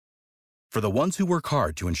For the ones who work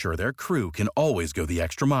hard to ensure their crew can always go the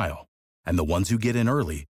extra mile, and the ones who get in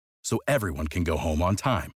early so everyone can go home on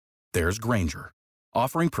time, there's Grainger,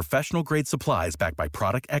 offering professional-grade supplies backed by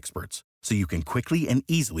product experts so you can quickly and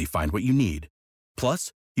easily find what you need.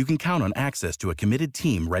 Plus, you can count on access to a committed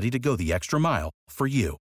team ready to go the extra mile for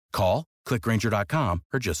you. Call, click Grainger.com,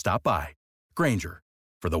 or just stop by. Grainger,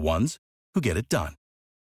 for the ones who get it done.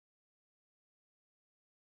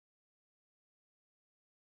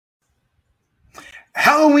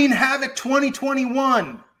 Halloween Havoc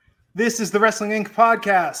 2021. This is the Wrestling Inc.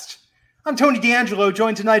 podcast. I'm Tony D'Angelo,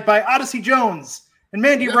 joined tonight by Odyssey Jones and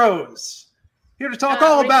Mandy Rose. Here to talk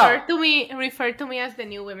all about... Refer to me as the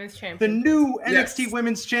new women's champion. The new NXT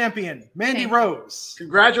women's champion, Mandy Rose.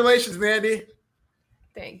 Congratulations, Mandy.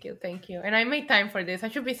 Thank you. And I made time for this. I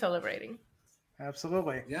should be celebrating.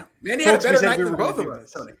 Absolutely. Yeah. Mandy had a better night than both of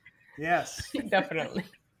us, Tony. Yes. Definitely.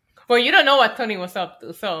 Well, you don't know what Tony was up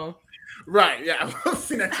to, so... Right, yeah. We'll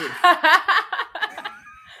see next week.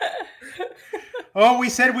 Oh, we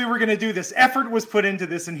said we were going to do this. Effort was put into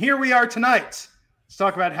this, and here we are tonight. Let's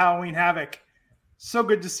talk about Halloween Havoc. So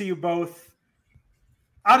good to see you both.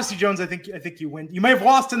 Odyssey Jones, I think you win. You may have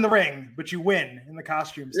lost in the ring, but you win in the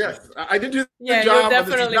costumes. Yes, I did do the job.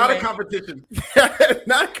 This is not a competition.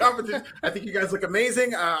 Not a competition. I think you guys look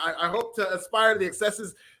amazing. I hope to aspire to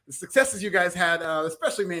the successes you guys had,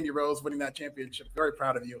 especially Mandy Rose winning that championship. Very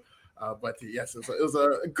proud of you. But yes, it was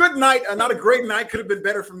a good night. Not a great night. Could have been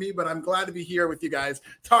better for me, but I'm glad to be here with you guys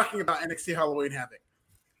talking about NXT Halloween Havoc.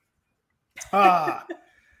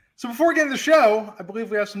 So before we get into the show, I believe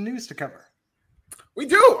we have some news to cover. We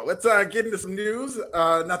do. Let's get into some news,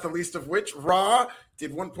 not the least of which Raw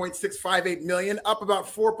did 1.658 million, up about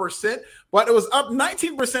 4%, but it was up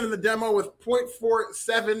 19% in the demo with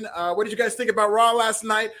 0.47. What did you guys think about Raw last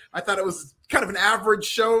night? I thought it was kind of an average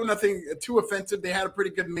show, nothing too offensive. They had a pretty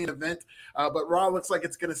good main event, but Raw looks like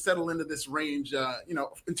it's going to settle into this range.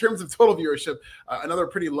 In terms of total viewership, another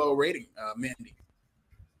pretty low rating, Mandy.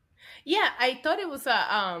 Yeah, I thought it was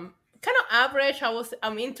a kind of average.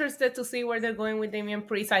 I'm interested to see where they're going with Damian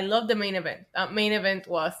Priest. I love the main event. Main event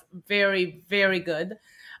was very, very good.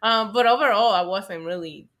 But overall, I wasn't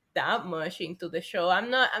really that much into the show. I'm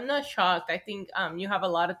not shocked. I think you have a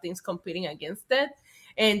lot of things competing against it.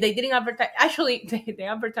 And they didn't advertise. Actually, they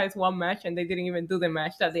advertised one match and they didn't even do the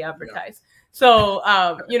match that they advertised. Yeah. So,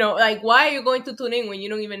 why are you going to tune in when you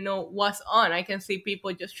don't even know what's on? I can see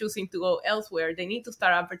people just choosing to go elsewhere. They need to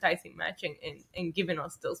start advertising matching and giving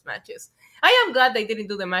us those matches. I am glad they didn't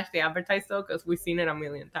do the match they advertised, though, because we've seen it a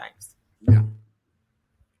million times. Yeah.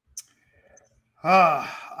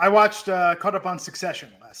 I watched Caught Up on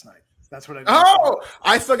Succession last night. That's what I did. Oh,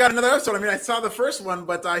 I still got another episode. I mean, I saw the first one,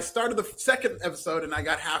 but I started the second episode and I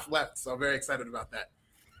got half left. So very excited about that.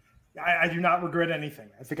 I do not regret anything.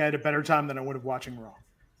 I think I had a better time than I would have watching Raw.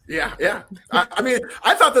 Yeah. I mean,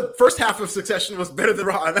 I thought the first half of Succession was better than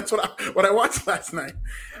Raw, and that's what I watched last night.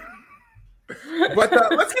 But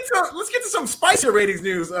let's get to some spicier ratings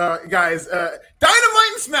news, guys. Dynamite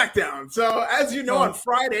and SmackDown. So as you know, on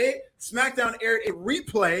Friday, SmackDown aired a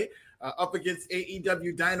replay up against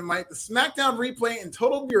AEW Dynamite. The SmackDown replay in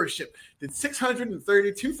total viewership did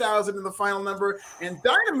 632,000 in the final number, and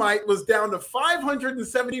Dynamite was down to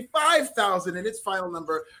 575,000 in its final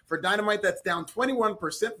number. For Dynamite, that's down 21%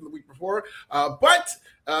 from the week before. But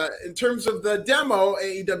in terms of the demo,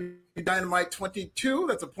 AEW Dynamite 22,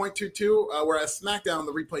 that's a 0.22, whereas SmackDown,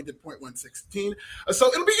 the replay did 0.116. So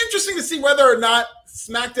it'll be interesting to see whether or not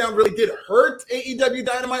SmackDown really did hurt AEW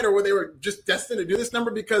Dynamite or whether they were just destined to do this number,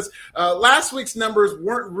 because last week's numbers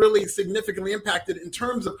weren't really significantly impacted in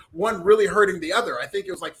terms of one really hurting the other. I think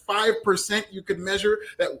it was like 5% you could measure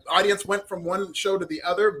that audience went from one show to the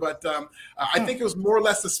other, but I think it was more or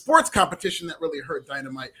less the sports competition that really hurt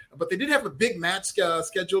Dynamite. But they did have a big match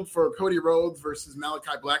scheduled for Cody Rhodes versus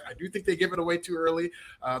Malachi Black. I do think they give it away too early,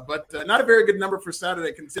 but not a very good number for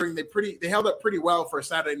Saturday, considering they held up pretty well for a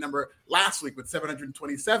Saturday number last week with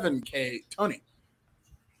 727K. Tony.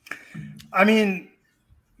 I mean,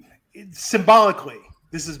 symbolically,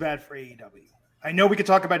 this is bad for AEW. I know we could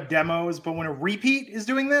talk about demos, but when a repeat is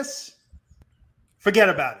doing this, forget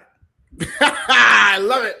about it. I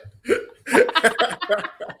love it.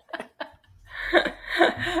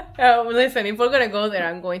 Listen, if we're going to go there,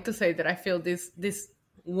 I'm going to say that I feel this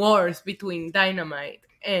wars between Dynamite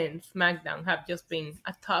and SmackDown have just been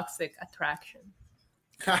a toxic attraction.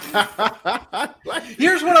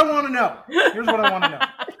 Here's what I want to know.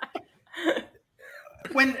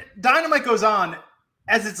 When Dynamite goes on,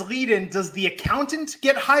 as its lead-in, does the accountant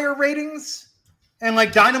get higher ratings? And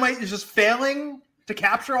Dynamite is just failing to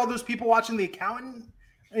capture all those people watching the accountant?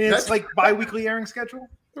 And it's like bi-weekly airing schedule?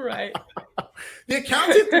 Right. The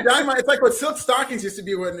accountant to Dynamite, it's like what Silk Stockings used to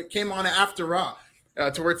be when it came on after Raw,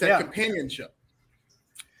 towards that companionship.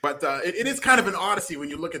 But it is kind of an odyssey when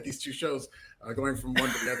you look at these two shows going from one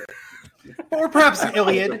to the other. Or perhaps an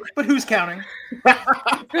Iliad, but who's counting?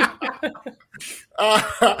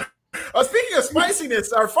 Speaking of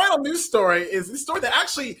spiciness, our final news story is this story that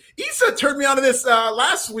actually Issa turned me onto this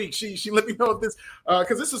last week. She let me know of this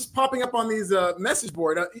because this is popping up on these message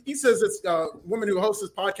board. Issa is this woman who hosts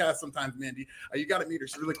this podcast sometimes, Mandy. You got to meet her.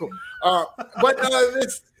 She's really cool. But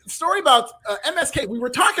it's a story about MSK. We were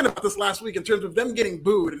talking about this last week in terms of them getting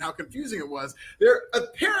booed and how confusing it was. There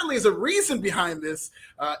apparently is a reason behind this.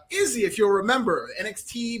 Izzy, if you'll remember,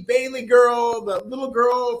 NXT Bayley girl, the little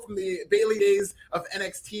girl from the Bayley days of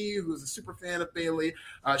NXT, who's a super fan of Bayley.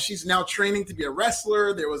 She's now training to be a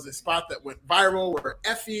wrestler. There was a spot that went viral where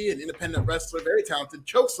Effie, an independent wrestler, very talented,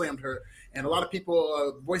 chokeslammed her. And a lot of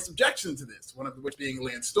people voiced objection to this, one of which being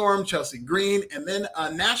Lance Storm, Chelsea Green, and then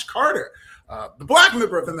Nash Carter, the black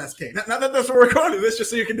member of MSK. Not that that's where we're going to this, just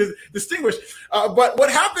so you can distinguish. But what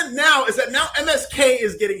happened now is that now MSK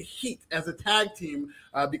is getting heat as a tag team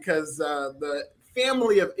because the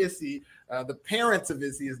family of Issy, the parents of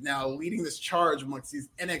Izzy, is now leading this charge amongst these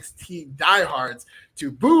NXT diehards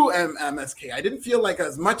to boo MSK. I didn't feel like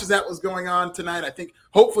as much as that was going on tonight. I think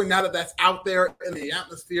hopefully now that that's out there in the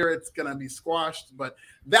atmosphere, it's going to be squashed. But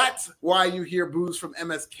that's why you hear boos from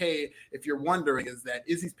MSK, if you're wondering, is that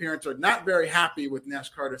Izzy's parents are not very happy with Nash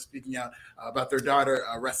Carter speaking out about their daughter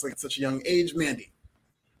wrestling at such a young age. Mandy.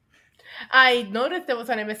 I noticed there was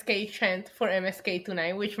an MSK chant for MSK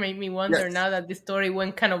tonight, which made me wonder now that the story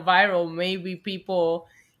went kind of viral, maybe people,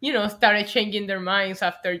 started changing their minds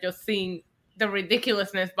after just seeing the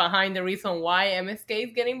ridiculousness behind the reason why MSK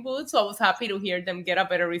is getting booed. So I was happy to hear them get a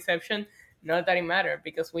better reception. Not that it mattered,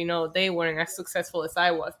 because we know they weren't as successful as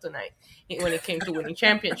I was tonight when it came to winning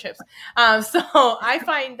championships. So I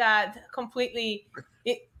find that completely...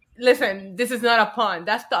 Listen, this is not a pun.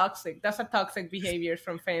 That's toxic. That's a toxic behavior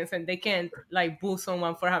from fans, and they can't boo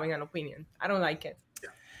someone for having an opinion. I don't like it.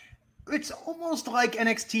 It's almost like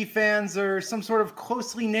NXT fans are some sort of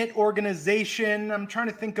closely knit organization. I'm trying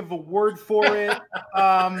to think of a word for it.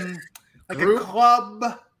 Like group? A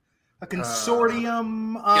club, a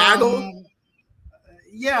consortium. Gaggle?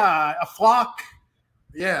 Yeah, a flock.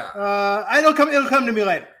 Yeah. It'll come to me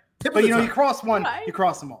later. But you cross one, you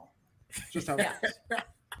cross them all. Just how it is.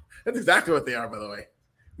 That's exactly what they are, by the way.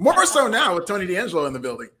 More so now with Tony D'Angelo in the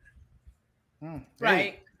building.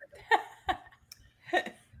 Right.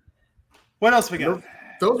 What else we got?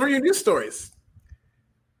 Those were your news stories.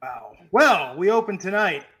 Wow. Well, we opened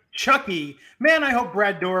tonight. Chucky. Man, I hope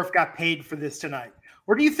Brad Dourif got paid for this tonight.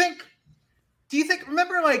 Or do you think,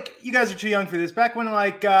 remember, you guys are too young for this, back when,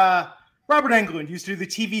 Robert Englund used to do the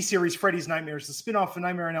TV series Freddy's Nightmares, the spinoff of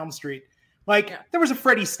Nightmare on Elm Street. There was a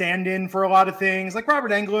Freddy stand-in for a lot of things. Like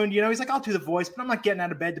Robert Englund, he's like, I'll do the voice, but I'm not getting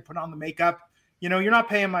out of bed to put on the makeup. You're not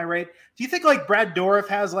paying my rate. Do you think, Brad Dourif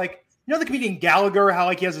has, the comedian Gallagher, how,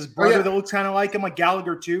 he has his brother that looks kind of like him, like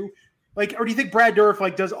Gallagher too? Or do you think Brad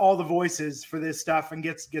Dourif, does all the voices for this stuff and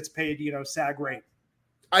gets paid, SAG rate?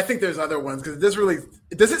 I think there's other ones, because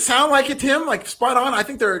does it sound like it's him, spot on? I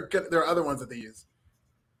think there are other ones that they use.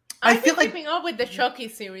 I've been keeping up with the Chucky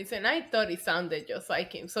series, and I thought it sounded just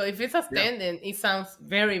like him. So if it's a stand-in, it sounds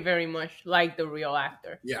very, very much like the real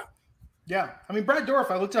actor. Yeah. Yeah. I mean, Brad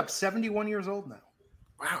Dourif, I looked up, 71 years old now.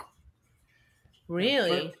 Wow.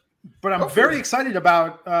 Really? But I'm very excited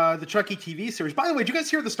about the Chucky TV series. By the way, did you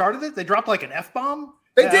guys hear the start of it? They dropped an F-bomb.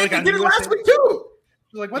 They did. They did it last week, too.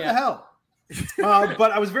 I was what the hell?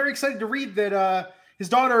 But I was very excited to read that his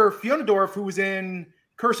daughter, Fiona Dourif, who was in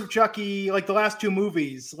Curse of Chucky, the last two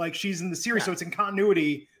movies, she's in the series, so it's in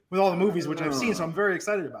continuity with all the movies, which I've seen, so I'm very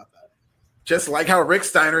excited about that. Just like how Rick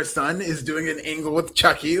Steiner's son is doing an angle with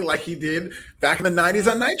Chucky like he did back in the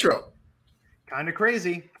 90s on Nitro. Kind of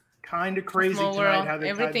crazy tonight how they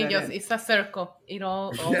everything tied that in. It's a circle. It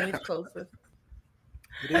all always closes.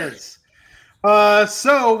 It is.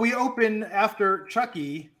 So we open after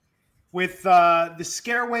Chucky with the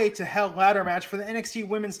Scareway to Hell ladder match for the NXT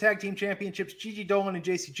Women's Tag Team Championships. Gigi Dolan and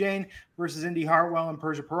Jacy Jayne versus Indy Hartwell and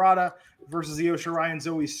Persia Pirotta versus Io Shirai and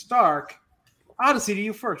Zoe Stark. Odyssey, to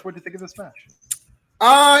you first. What did you think of this match?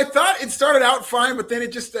 I thought it started out fine, but then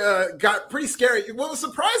it just got pretty scary. What was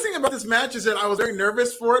surprising about this match is that I was very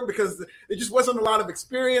nervous for it because there just wasn't a lot of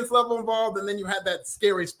experience level involved, and then you had that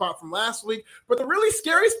scary spot from last week. But the really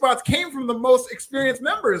scary spots came from the most experienced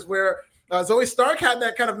members, where Zoe Stark had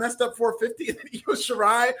that kind of messed up 450, and Io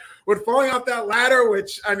Shirai would falling off that ladder,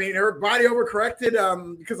 which, I mean, her body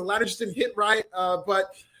overcorrected because the ladder just didn't hit right. But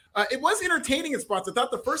It was entertaining in spots. I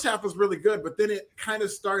thought the first half was really good, but then it kind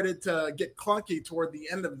of started to get clunky toward the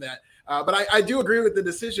end of that. But I do agree with the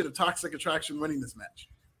decision of Toxic Attraction winning this match.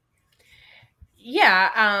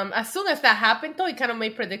 Yeah, as soon as that happened, though, it kind of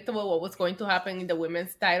made predictable what was going to happen in the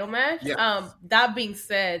women's title match. Yeah. That being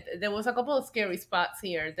said, there was a couple of scary spots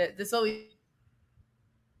here. There's always...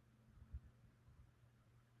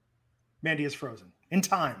 Mandy is frozen in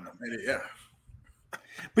time. Yeah.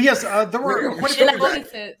 But yes, there were quite a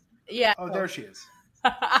few. Yeah. Oh, there she is.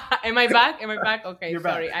 Am I back? Okay, You're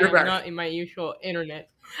sorry. back. I am not in my usual internet.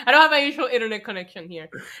 I don't have my usual internet connection here.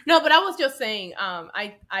 No, but I was just saying,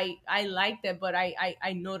 I liked it, but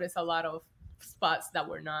I noticed a lot of spots that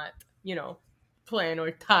were not, planned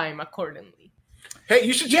or timed accordingly. Hey,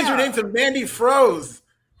 you should change your name to Mandy Froze.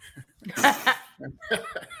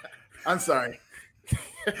 I'm sorry.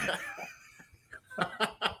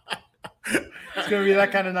 It's going to be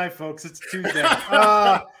that kind of night, folks. It's Tuesday.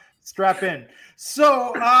 Strap in.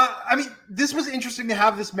 So, this was interesting to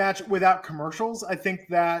have this match without commercials. I think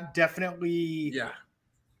that definitely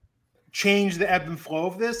changed the ebb and flow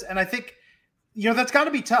of this. And I think, that's got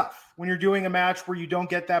to be tough when you're doing a match where you don't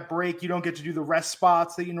get that break. You don't get to do the rest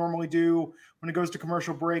spots that you normally do when it goes to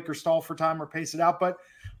commercial break or stall for time or pace it out. But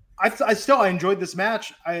I enjoyed this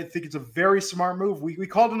match. I think it's a very smart move. We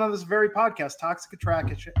called it on this very podcast, Toxic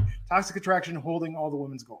Attraction holding all the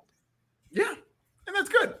women's gold. Yeah, and that's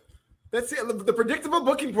good. That's it. The predictable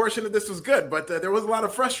booking portion of this was good, but there was a lot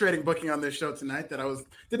of frustrating booking on this show tonight that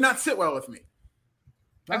did not sit well with me.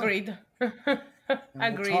 Agreed.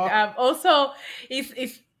 Agreed. Also,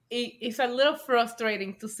 it's a little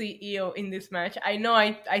frustrating to see Io in this match. I know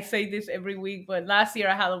I say this every week, but last year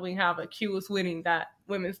at Halloween Havoc, she was winning that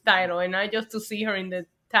women's title, and just to see her in the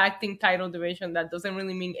tag team title division, that doesn't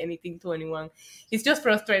really mean anything to anyone. It's just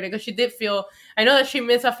frustrating because she did feel, I know that she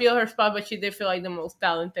missed a few of her spot, but she did feel like the most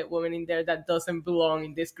talented woman in there that doesn't belong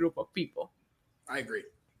in this group of people. I agree.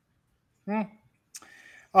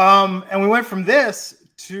 And we went from this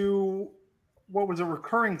to what was a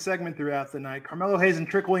recurring segment throughout the night. Carmelo Hayes and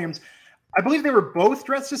Trick Williams. I believe they were both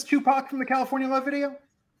dressed as Tupac from the California Love video.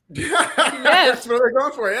 Yes. That's what they're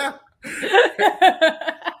going for, yeah.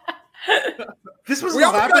 This was we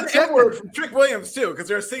also got an N-word from Trick Williams too, because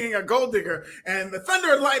they're singing a Gold Digger, and the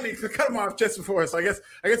Thunder and Lightning could cut him off just before. So I guess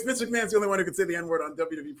Vince McMahon's the only one who could say the N-word on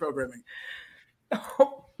WWE programming.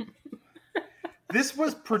 This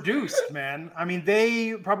was produced, man. I mean,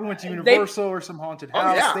 they probably went to Universal or some haunted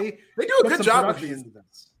house. Oh, yeah. They do a good job with these.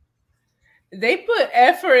 They put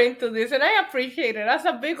effort into this, and I appreciate it. As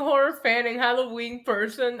a big horror fan and Halloween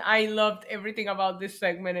person, I loved everything about this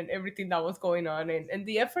segment and everything that was going on, and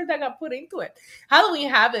the effort that got put into it. Halloween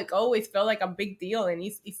Havoc always felt like a big deal, and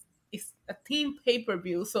it's a team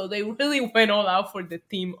pay-per-view, so they really went all out for the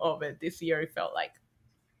team of it this year, it felt like.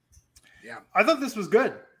 Yeah, I thought this was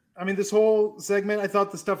good. I mean, this whole segment, I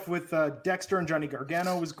thought the stuff with Dexter and Johnny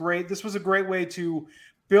Gargano was great. This was a great way to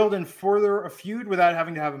build and further a feud without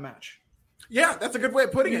having to have a match. Yeah, that's a good way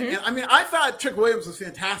of putting it. And I mean, I thought Trick Williams was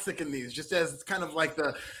fantastic in these, just as it's kind of like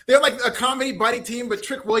they're like a comedy buddy team, but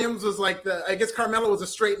Trick Williams was like I guess Carmelo was a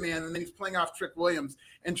straight man, and then he's playing off Trick Williams.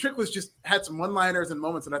 And Trick was just had some one-liners and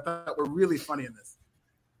moments that I thought were really funny in this.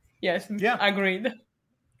 Yes, yeah, agreed.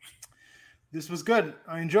 This was good.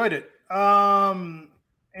 I enjoyed it.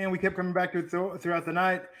 And we kept coming back to it throughout the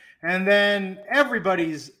night. And then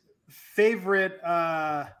everybody's favorite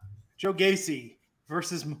Joe Gacy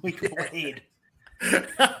versus Malik Blade.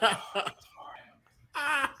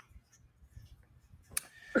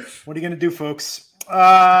 What are you going to do, folks?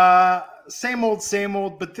 Same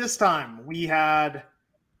old, but this time we had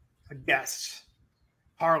a guest,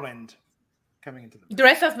 Harland, coming into the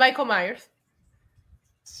dressed as Michael Myers.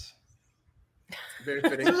 Very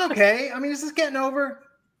fitting. This is okay. I mean, is this getting over?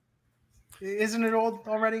 Isn't it old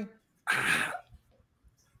already?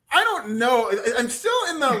 I don't know. I'm still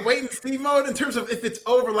in the wait and see mode in terms of if it's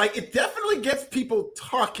over. Like, it definitely gets people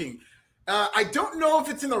talking. I don't know if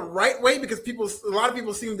it's in the right way because a lot of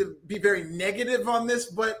people seem to be very negative on this,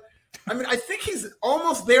 but I mean, I think he's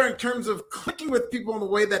almost there in terms of clicking with people in the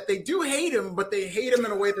way that they do hate him, but they hate him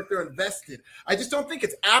in a way that they're invested. I just don't think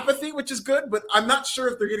it's apathy, which is good, but I'm not sure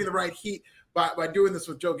if they're getting the right heat by doing this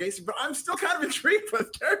with Joe Gacy, but I'm still kind of intrigued by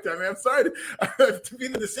the character. I mean, I'm sorry to be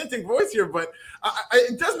the dissenting voice here, but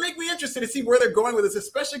it does make me interested to see where they're going with this,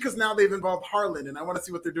 especially because now they've involved Harland, and I want to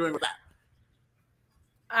see what they're doing with that.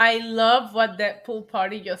 I love what that pool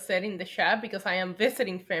party just said in the chat because I am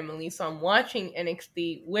visiting family, so I'm watching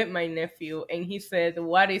NXT with my nephew, and he said,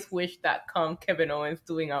 "What is Wish.com Kevin Owens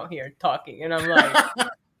doing out here talking?" And I'm like,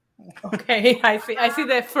 Okay, I see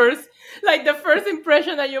the first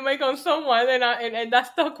impression that you make on someone, and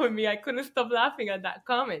that stuck with me. I couldn't stop laughing at that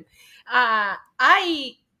comment.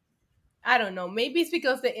 I don't know. Maybe it's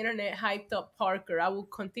because the internet hyped up Parker. I will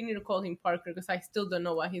continue to call him Parker because I still don't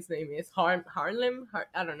know what his name is. Harlem?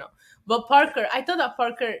 I don't know. But Parker, I thought that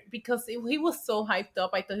Parker, because he was so hyped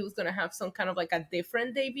up, I thought he was going to have some kind of like a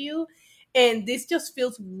different debut. And this just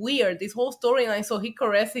feels weird, this whole storyline. So he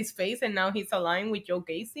caressed his face and now he's aligned with Joe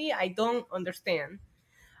Gacy. I don't understand.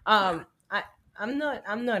 I'm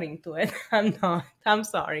not into it. I'm not. I'm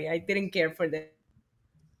sorry. I didn't care for this.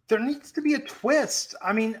 There needs to be a twist.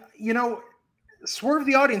 I mean, swerve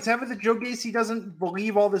the audience. Have it that Joe Gacy doesn't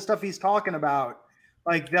believe all the stuff he's talking about.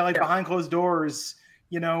 Like they're behind closed doors,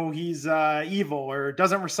 he's evil or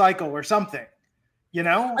doesn't recycle or something. I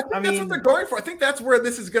mean, that's what they're going for. I think that's where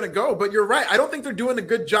this is going to go. But you're right. I don't think they're doing a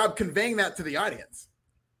good job conveying that to the audience.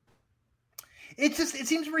 It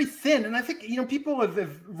seems very thin. And I think, people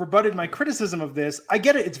have rebutted my criticism of this. I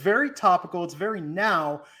get it. It's very topical. It's very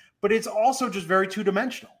now, but it's also just very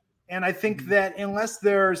two-dimensional. And I think that unless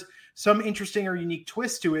there's some interesting or unique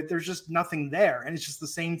twist to it, there's just nothing there. And it's just the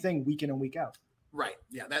same thing week in and week out. Right.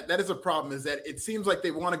 Yeah, that is a problem, is that it seems like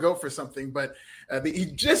they want to go for something, but he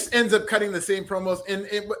just ends up cutting the same promos. And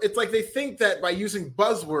it's like they think that by using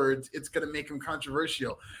buzzwords, it's going to make him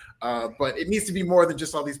controversial. But it needs to be more than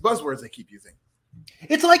just all these buzzwords they keep using.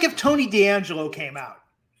 It's like if Tony D'Angelo came out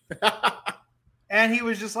and he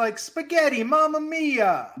was just like, spaghetti, mamma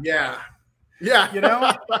mia. Yeah.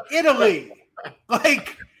 Yeah. Italy.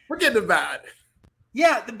 Like, forget about it.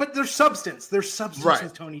 Yeah, but there's substance. There's substance right.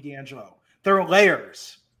 with Tony D'Angelo. There are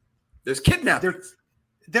layers. There's kidnapping.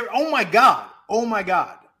 Oh my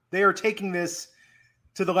God. They are taking this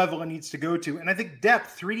to the level it needs to go to. And I think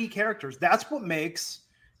depth, 3D characters, that's what makes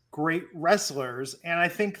great wrestlers. And I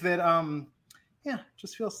think that, it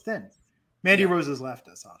just feels thin. Mandy Rose has left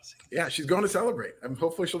us, honestly. Yeah, she's going to celebrate.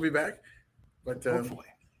 Hopefully she'll be back. But hopefully.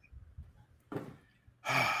 Man.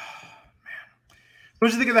 What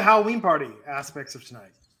did you think of the Halloween party aspects of tonight?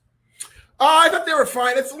 I thought they were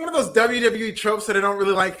fine. It's one of those WWE tropes that I don't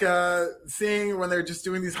really like seeing when they're just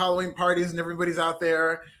doing these Halloween parties and everybody's out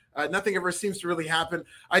there. Nothing ever seems to really happen.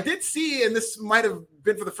 I did see, and this might have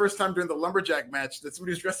been for the first time during the Lumberjack match, that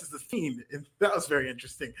somebody was dressed as the Fiend. And that was very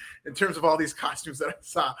interesting in terms of all these costumes that I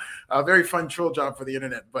saw. A very fun troll job for the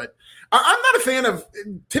internet. But I'm not a fan of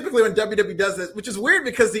typically when WWE does this, which is weird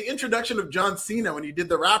because the introduction of John Cena when he did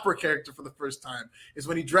the rapper character for the first time is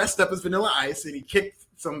when he dressed up as Vanilla Ice and he kicked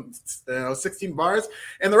some 16 bars.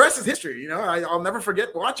 And the rest is history. I'll never forget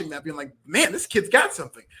watching that, being like, man, this kid's got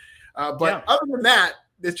something. But other than that,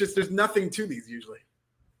 it's just there's nothing to these usually.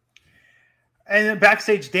 And then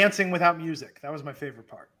backstage dancing without music. That was my favorite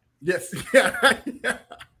part. Yes. Yeah.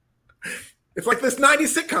 It's like this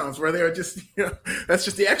 90s sitcoms where they are just, that's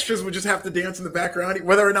just the extras would just have to dance in the background,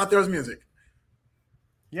 whether or not there was music.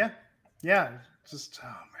 Yeah. Yeah. Just, oh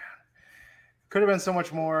man. Could have been so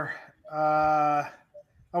much more.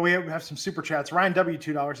 We have some super chats. Ryan W.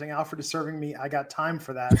 $2 saying, Alfred is serving me. I got time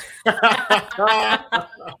for that.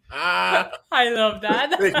 I love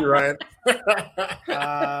that. Thank you, Ryan.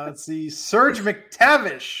 Let's see. Serge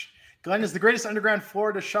McTavish. Glenn is the greatest underground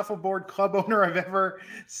Florida shuffleboard club owner I've ever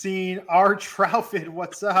seen. R. Troufit,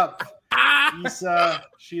 what's up? Issa,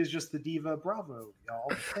 she is just the diva. Bravo,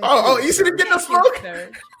 y'all. Issa didn't get no smoke?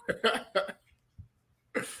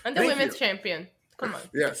 And the women's champion. Come on.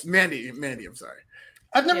 Yes, Mandy, I'm sorry.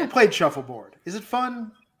 I've never played shuffleboard. Is it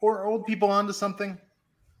fun? Or are old people onto something?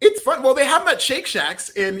 It's fun. Well, they have them at Shake Shacks.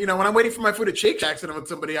 And, when I'm waiting for my food at Shake Shacks and I'm with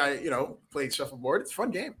somebody play shuffleboard, it's a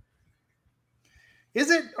fun game.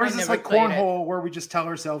 Is it? Or is this like cornhole where we just tell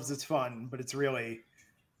ourselves it's fun, but it's really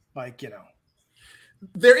like,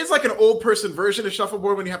 There is like an old person version of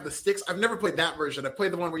shuffleboard when you have the sticks. I've never played that version. I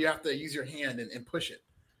played the one where you have to use your hand and push it.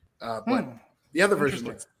 But the other version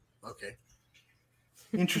looks okay.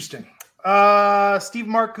 Interesting. Steve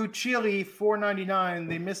Marcuccioli, $4.99.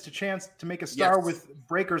 They missed a chance to make a star with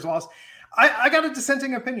Breaker's loss. I got a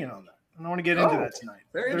dissenting opinion on that. I don't want to get into that tonight.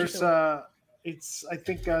 There's I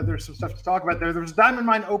think there's some stuff to talk about there. There was Diamond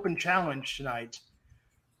Mine Open Challenge tonight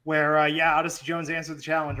where Odyssey Jones answered the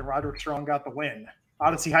challenge and Roderick Strong got the win.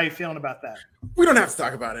 Odyssey, how you feeling about that? We don't have to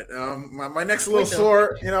talk about it. My neck's a little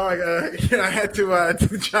sore. I had to do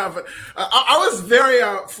the job. But, I was very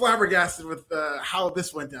flabbergasted with how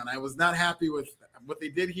this went down. I was not happy with What they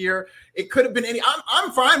did here, it could have been any.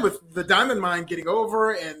 I'm fine with the Diamond Mine getting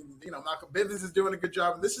over, and Malcolm Bivens is doing a good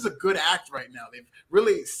job. And this is a good act right now. They've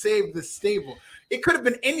really saved the stable. It could have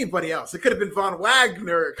been anybody else. It could have been Von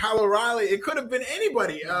Wagner, Kyle O'Reilly. It could have been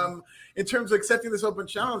anybody in terms of accepting this open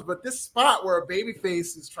challenge. But this spot where a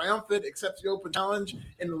babyface is triumphant, accepts the open challenge,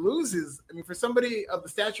 and loses. I mean, for somebody of the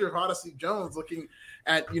stature of Odyssey Jones, looking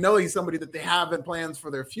at he's somebody that they have in plans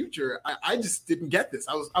for their future. I just didn't get this.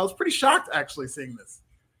 I was pretty shocked actually seeing this.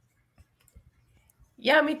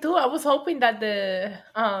 Yeah, me too. I was hoping that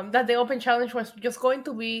the open challenge was just going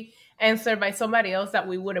to be answered by somebody else that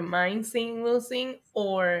we wouldn't mind seeing losing,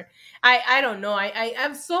 or I don't know.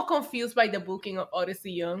 I'm so confused by the booking of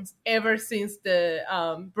Odyssey Jones ever since the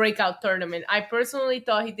breakout tournament. I personally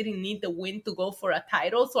thought he didn't need the win to go for a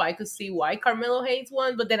title, so I could see why Carmelo Hayes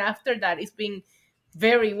won. But then after that, it's been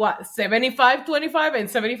very 75-25 and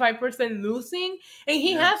 75% losing, and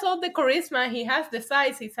he has all the charisma, he has the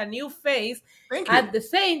size, he's a new face. Thank you. At the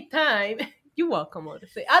same time, you're welcome,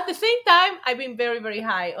 Odyssey. At the same time, I've been very, very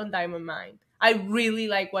high on Diamond Mine. I really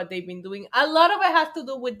like what they've been doing. A lot of it has to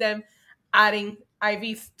do with them adding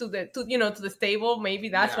IVs to the stable. Maybe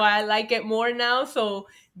that's why I like it more now. So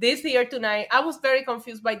this here tonight, I was very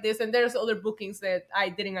confused by this, and there's other bookings that I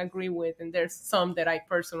didn't agree with, and there's some that I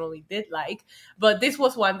personally did like. But this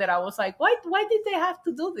was one that I was like, why did they have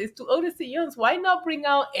to do this to Odyssey Jones? Why not bring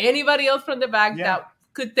out anybody else from the back that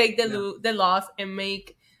could take the loss and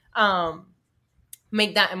make that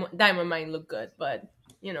Diamond Mine look good? But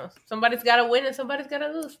somebody's got to win and somebody's got to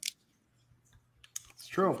lose. It's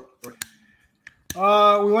true.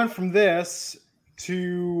 We went from this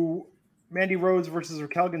to Mandy Rhodes versus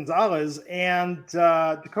Raquel Gonzalez and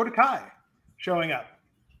Dakota Kai showing up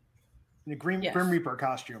in a Grim Reaper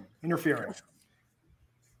costume, interfering.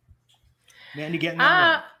 Mandy getting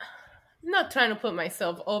that I'm not trying to put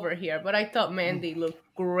myself over here, but I thought Mandy looked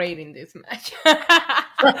great in this match.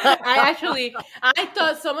 I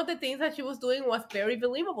thought some of the things that she was doing was very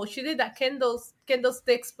believable. She did that kendo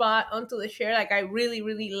stick spot onto the chair. Like, I really,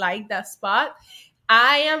 really liked that spot.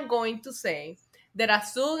 I am going to say that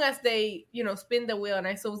as soon as they, spin the wheel, and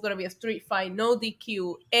I saw it was going to be a street fight, no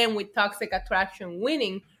DQ, and with Toxic Attraction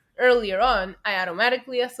winning earlier on, I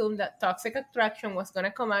automatically assumed that Toxic Attraction was going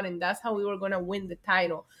to come out, and that's how we were going to win the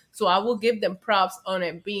title. So I will give them props on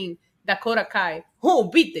it being Dakota Kai,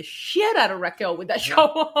 who beat the shit out of Raquel with that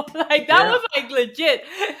show. Like, that was like legit.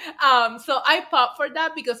 So I popped for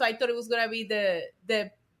that because I thought it was going to be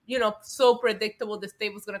the so predictable. The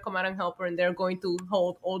state was going to come out and help her, and they're going to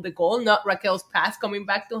hold all the gold, not Raquel's past coming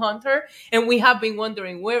back to haunt her. And we have been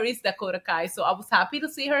wondering, where is Dakota Kai? So I was happy to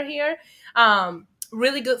see her here.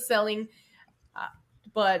 Really good selling.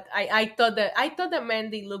 But I thought that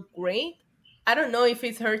Mandy looked great. I don't know if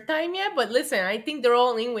it's her time yet, but listen, I think they're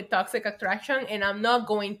all in with Toxic Attraction, and I'm not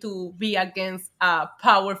going to be against a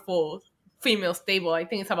powerful female stable. I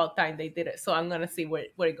think it's about time they did it. So I'm going to see where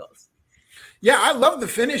it goes. Yeah, I love the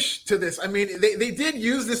finish to this. I mean, they did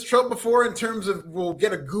use this trope before in terms of we'll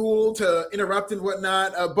get a ghoul to interrupt and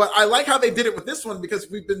whatnot. But I like how they did it with this one because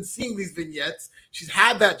we've been seeing these vignettes. She's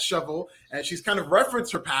had that shovel and she's kind of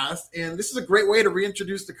referenced her past. And this is a great way to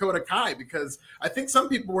reintroduce Dakota Kai because I think some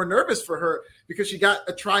people were nervous for her because she got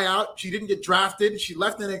a tryout. She didn't get drafted. She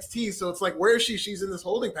left NXT. So it's like, where is she? She's in this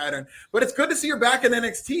holding pattern. But it's good to see her back in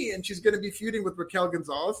NXT, and she's going to be feuding with Raquel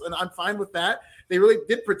Gonzalez. And I'm fine with that. They really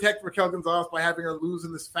did protect Raquel Gonzalez by having her lose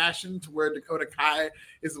in this fashion to where Dakota Kai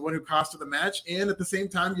is the one who cost her the match. And at the same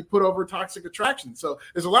time, you put over Toxic Attraction. So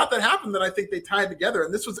there's a lot that happened that I think they tied together.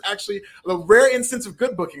 And this was actually a rare instance of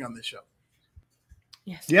good booking on this show.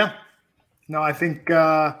 Yes. Yeah. No, I think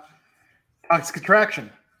Toxic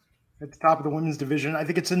Attraction at the top of the women's division. I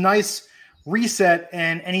think it's a nice reset,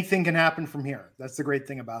 and anything can happen from here. That's the great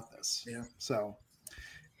thing about this. Yeah. So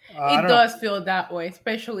it does feel that way,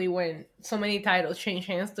 especially when so many titles change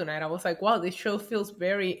hands tonight. I was like, wow, this show feels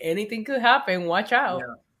very anything could happen. Watch out.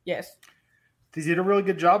 Yeah. Yes. They did a really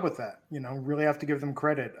good job with that. Really have to give them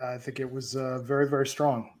credit. I think it was very, very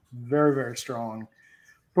strong. Very, very strong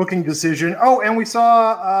booking decision. Oh, and we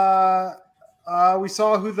saw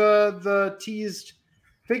who the teased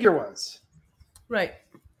figure was. Right.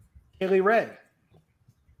 Kaylee Ray.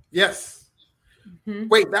 Yes. Mm-hmm.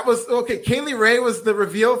 Wait, that was okay. Kaylee Ray was the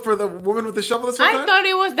reveal for the woman with the shovel this whole time? I thought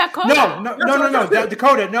it was Dakota. No.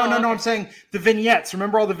 Dakota. No. I'm saying the vignettes.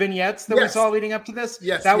 Remember all the vignettes that we saw leading up to this?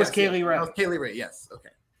 Yes. That was Kaylee Ray. That was Kaylee Ray, yes. Okay.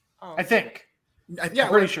 Oh. I think. I'm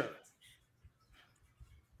pretty sure.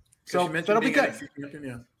 So that'll be good.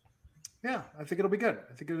 Yeah, I think it'll be good.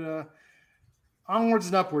 I think it onwards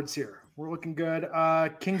and upwards here We're looking good.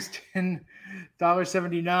 Kingston,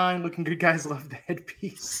 $1.79. Looking good, guys. Love the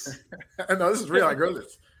headpiece. No, this is real. I grow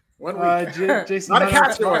this. 1 week. Jason Not a Hunter,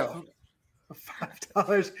 castor oil.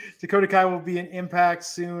 $5. Dakota Kai will be in Impact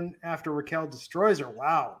soon after Raquel destroys her.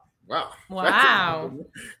 Wow. Wow.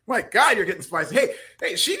 My God, you're getting spicy.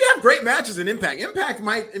 Hey, she have great matches in Impact. Impact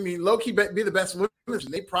might, low-key be the best women's.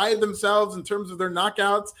 They pride themselves in terms of their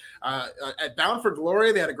knockouts. At Bound for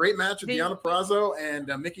Glory, they had a great match with Deonna Purrazzo and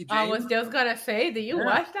Mickie James. I was just going to say, did you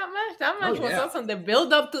watch that match? That match was awesome. The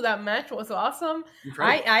build-up to that match was awesome.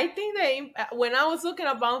 I think that when I was looking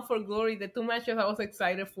at Bound for Glory, the two matches I was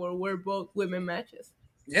excited for were both women matches.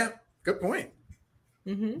 Yeah, good point.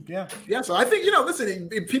 Mm-hmm. Yeah. So I think, listen,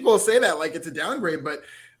 people say that like it's a downgrade, but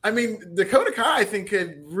Dakota Kai, I think,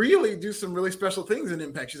 could really do some really special things in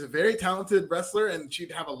Impact. She's a very talented wrestler, and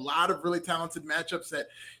she'd have a lot of really talented matchups that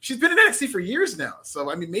she's been in NXT for years now.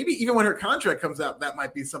 So, maybe even when her contract comes out, that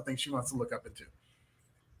might be something she wants to look up into.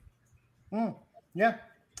 Yeah.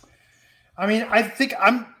 I think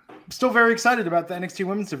I'm still very excited about the NXT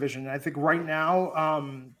women's division. I think right now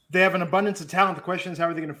they have an abundance of talent. The question is, how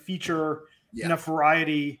are they going to feature enough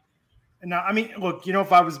variety? And now, look,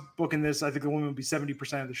 if I was booking this, I think the women would be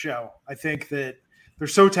 70% of the show. I think that they're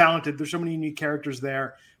so talented. There's so many unique characters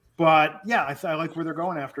there. But yeah, I like where they're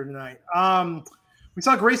going after tonight. We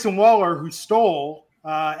saw Grayson Waller, who stole.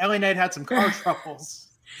 LA Knight had some car troubles.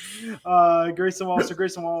 Grayson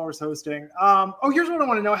Waller was hosting. Here's what I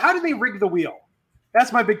want to know. How did they rig the wheel?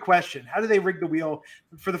 That's my big question. How did they rig the wheel?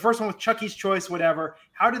 For the first one with Chucky's Choice, whatever,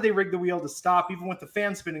 how did they rig the wheel to stop, even with the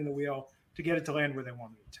fan spinning the wheel, to get it to land where they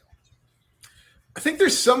wanted it to? I think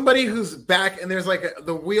there's somebody who's back, and there's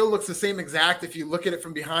the wheel looks the same exact if you look at it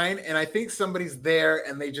from behind, and I think somebody's there,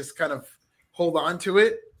 and they just kind of hold on to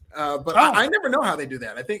it. I never know how they do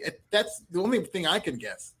that. I think that's the only thing I can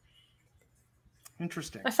guess.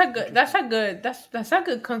 Interesting. That's a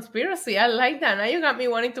good conspiracy. I like that. Now you got me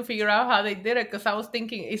wanting to figure out how they did it, because I was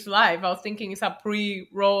thinking it's live. I was thinking it's a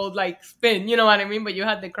pre-rolled spin. You know what I mean? But you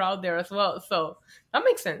had the crowd there as well, so that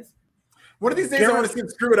makes sense. One of these days, I want to see them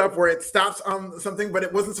screw it up where it stops on something, but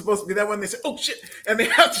it wasn't supposed to be that one. They say, "Oh shit!" and they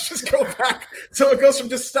have to just go back, so it goes from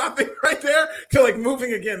just stopping right there to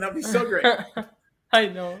moving again. That'd be so great. I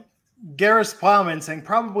know. Garris Plowman saying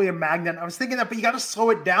probably a magnet. I was thinking that, but you got to slow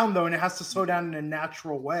it down though, and it has to slow down in a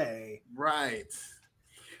natural way. Right.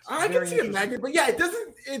 I can see a magnet, but yeah,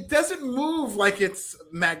 it doesn't move like it's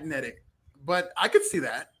magnetic, but I could see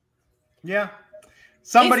that. Yeah.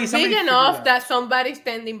 It's big enough that somebody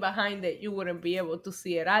standing behind it, you wouldn't be able to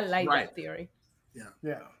see it. I like that theory.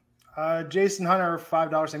 Yeah. Jason Hunter,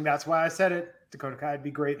 $5 saying that's why I said it. Dakota Kai would be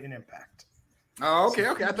great in Impact. Oh, okay.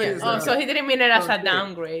 I thought so he didn't mean it as a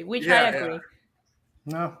downgrade, which I agree.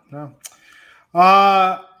 No.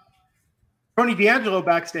 Tony D'Angelo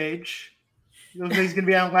backstage. He's going to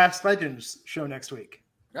be on Last Legends show next week.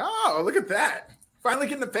 Oh, look at that. Finally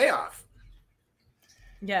getting the payoff.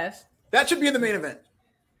 Yes. That should be in the main event.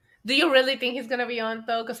 Do you really think he's going to be on,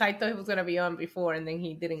 though? Because I thought he was going to be on before, and then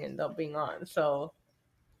he didn't end up being on. So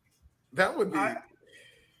that would be...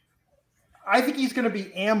 I think he's going to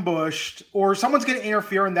be ambushed, or someone's going to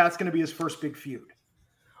interfere, and that's going to be his first big feud.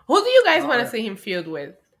 Who do you guys want to see him feud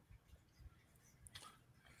with?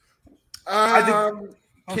 Cameron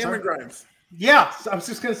Grimes. Yeah, I was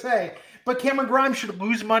just going to say. But Cameron Grimes should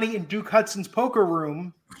lose money in Duke Hudson's poker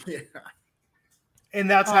room. Yeah. And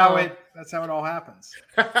that's how it all happens.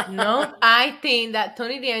 No, I think that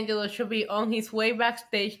Tony D'Angelo should be on his way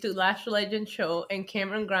backstage to Last Legend show, and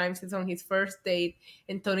Cameron Grimes is on his first date,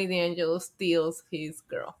 and Tony D'Angelo steals his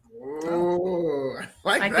girl. Oh,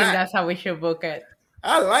 I think that's how we should book it.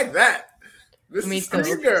 I like that. This is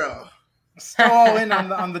the girl. Still all in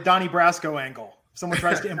on the Donnie Brasco angle. Someone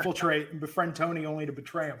tries to infiltrate and befriend Tony only to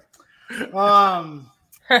betray him. One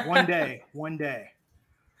day.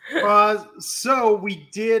 So we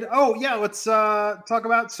did. Oh yeah, let's talk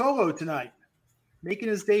about Solo tonight, making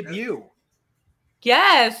his debut.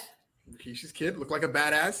 Yes, Keisha's kid looked like a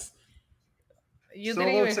badass. You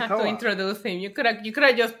didn't even have to introduce him. You could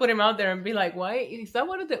have just put him out there and be like, "Why is that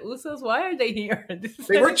one of the Usos? Why are they here?"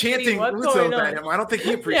 They were chanting Usos at him. I don't think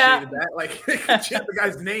he appreciated that. Like they could chant the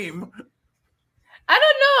guy's name. I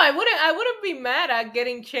don't know. I wouldn't be mad at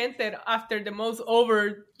getting chanted after the most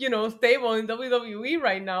over, stable in WWE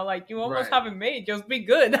right now. Like you almost haven't made. Just be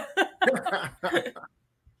good.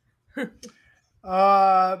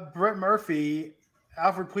 Brett Murphy,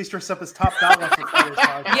 Alfred, please dress up as Top Dollar for Fighters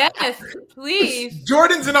Podcast. Yes, please.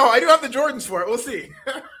 Jordans and all. I do have the Jordans for it. We'll see.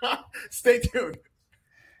 Stay tuned.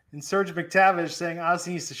 And Serge McTavish saying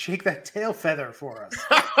Odyssey needs to shake that tail feather for us.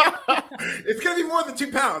 It's going to be more than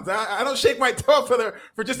 2 pounds. I don't shake my tail feather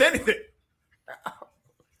for just anything.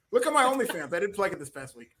 Look at my OnlyFans. I didn't plug it this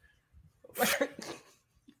past week.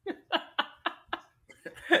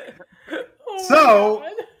 So,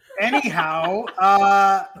 anyhow,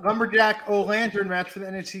 Lumberjack O-Lantern match for the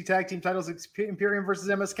NXT Tag Team titles, Imperium versus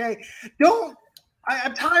MSK.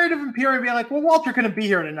 I'm tired of Imperium being like, well, Walter couldn't be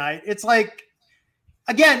here tonight. It's like,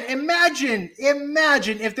 again, imagine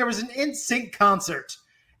if there was an NSYNC concert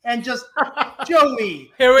and just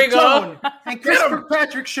Joey, here we go, and Chris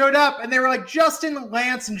Kirkpatrick showed up and they were like, Justin,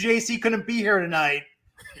 Lance, and JC couldn't be here tonight,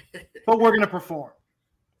 but we're going to perform.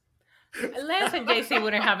 Lance and JC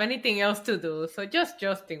wouldn't have anything else to do, so just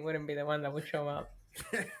Justin wouldn't be the one that would show up.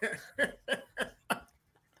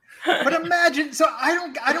 But imagine, so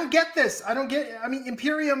I don't get this. I mean,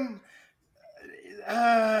 Imperium,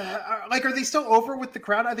 are they still over with the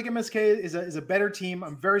crowd? I think MSK is a better team.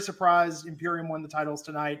 I'm very surprised Imperium won the titles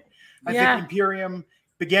tonight. I think Imperium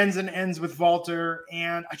begins and ends with Walter,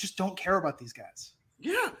 and I just don't care about these guys.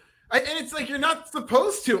 Yeah. And it's like you're not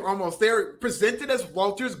supposed to almost. They're presented as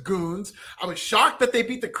Walter's goons. I was shocked that they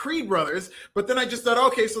beat the Creed brothers, but then I just thought,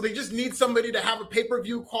 okay, so they just need somebody to have a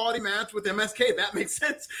pay-per-view quality match with MSK. That makes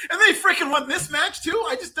sense. And they freaking won this match too.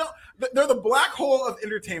 I just don't. They're the black hole of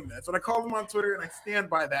entertainment. That's what I call them on Twitter, and I stand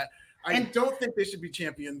by that. I don't think they should be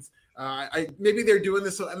champions. Maybe they're doing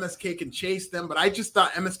this so MSK can chase them, but I just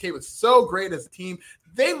thought MSK was so great as a team.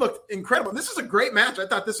 They looked incredible. This was a great match. I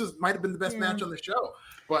thought this might have been the best match on the show.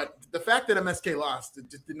 But the fact that MSK lost, it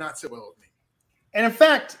just did not sit well with me. And in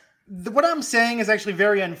fact, what I'm saying is actually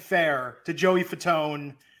very unfair to Joey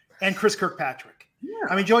Fatone and Chris Kirkpatrick. Yeah.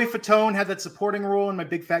 I mean, Joey Fatone had that supporting role in My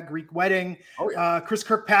Big Fat Greek Wedding. Oh, yeah. Chris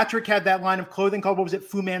Kirkpatrick had that line of clothing called, what was it,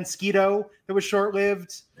 Fu Mansquito, that was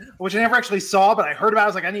short-lived, which I never actually saw, but I heard about it. I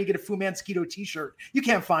was like, I need to get a Fu Mansquito t-shirt. You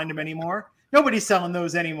can't find them anymore. Nobody's selling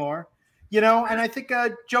those anymore. And I think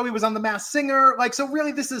Joey was on The Masked Singer. So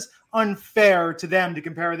really this is unfair to them to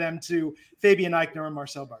compare them to Fabian Eichner and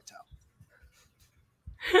Marcel Bartel.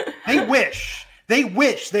 They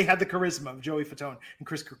wish they had the charisma of Joey Fatone and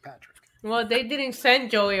Chris Kirkpatrick. Well, they didn't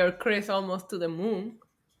send Joey or Chris almost to the moon.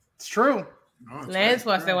 It's true. Oh, Lance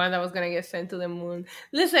was the one that was going to get sent to the moon.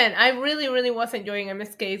 Listen, I really, really was enjoying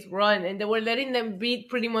MSK's run, and they were letting them beat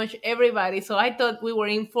pretty much everybody. So I thought we were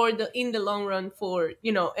in the long run for,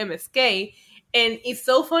 MSK. And it's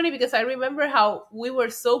so funny because I remember how we were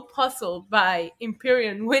so puzzled by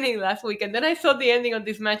Imperium winning last week. And then I saw the ending of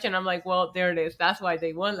this match and I'm like, well, there it is. That's why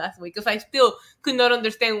they won last week. Because I still could not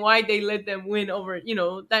understand why they let them win over,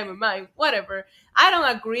 Diamond Mine, whatever. I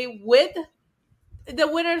don't agree with the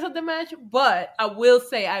winners of the match, but I will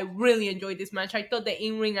say I really enjoyed this match. I thought the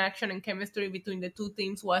in-ring action and chemistry between the two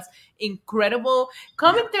teams was incredible.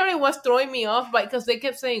 Commentary was throwing me off because they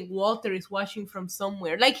kept saying Walter is watching from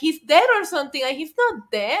somewhere, like he's dead or something. Like he's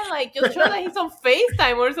not dead. Like just show that he's on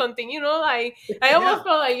FaceTime or something. I almost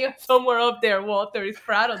felt like you're somewhere up there. Walter is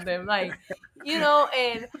proud of them. And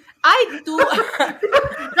I do.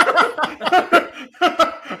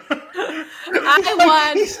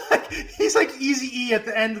 He's like Eazy-E at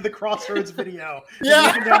the end of the Crossroads video. Yeah.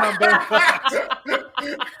 Looking down on both sides.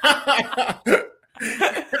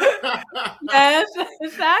 Yes,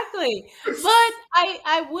 exactly. But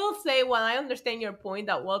I will say, while I understand your point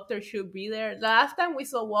that Walter should be there, the last time we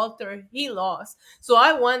saw Walter, he lost. So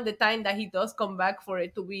I want the time that he does come back for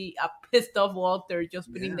it to be a pissed off Walter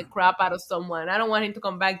just beating the crap out of someone. I don't want him to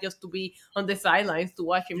come back just to be on the sidelines to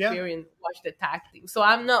watch Imperium watch the tag team. So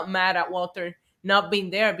I'm not mad at Walter not being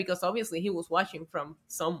there because obviously he was watching from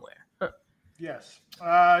somewhere. Yes.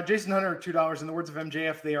 Jason Hunter, $2. In the words of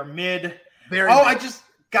MJF, they are mid. I just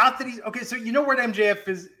got that he's okay. So you know where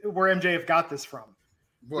MJF got this from?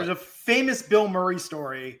 What? There's a famous Bill Murray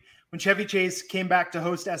story when Chevy Chase came back to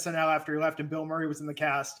host SNL after he left, and Bill Murray was in the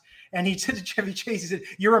cast. And he said to Chevy Chase, he said,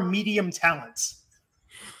 "You're a medium talent."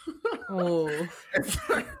 Oh,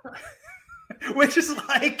 which is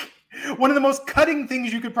like one of the most cutting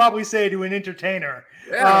things you could probably say to an entertainer.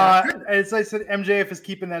 As I said, MJF is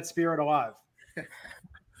keeping that spirit alive.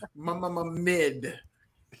 Mid.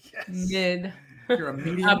 Yes. Mid. You're a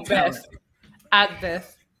medium talent. At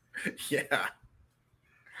best. Yeah.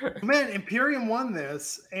 Man, Imperium won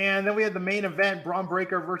this, and then we had the main event, Braun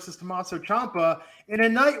Breaker versus Tommaso Ciampa, in a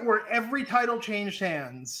night where every title changed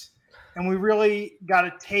hands, and we really got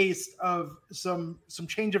a taste of some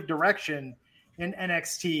change of direction in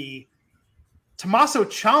NXT. Tommaso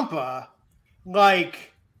Ciampa,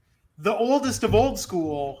 like the oldest of old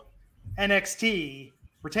school NXT,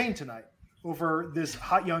 retained tonight over this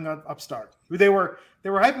hot young upstart who they were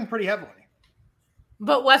hyping pretty heavily.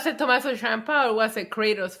 But was it Tommaso Ciampa or was it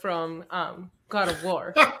Kratos from God of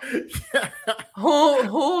War?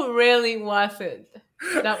 Who really was it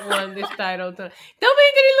that won this title? Did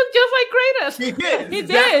he look just like Kratos? He did. He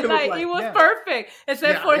Exactly did. Like he was perfect,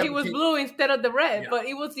 except for he was blue instead of the red. But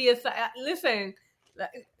it was the listen.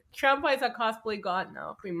 Ciampa is a cosplay god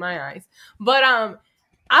now in my eyes. But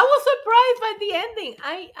I was surprised by the ending.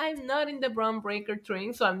 I'm not in the Braun Breaker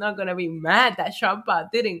train, so I'm not gonna be mad that Ciampa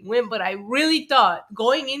didn't win. But I really thought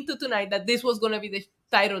going into tonight that this was gonna be the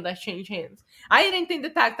title that changed hands. I didn't think the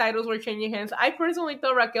tag titles were changing hands. I personally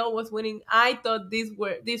thought Raquel was winning. I thought this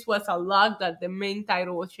was a lock that the main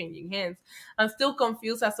title was changing hands. I'm still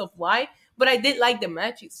confused as of why, but I did like the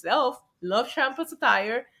match itself. Love Ciampa's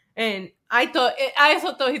attire. And I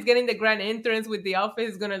also thought he's getting the grand entrance with the outfit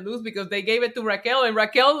he's gonna lose because they gave it to Raquel and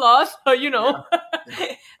Raquel lost. So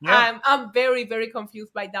I'm very, very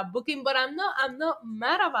confused by that booking, but I'm not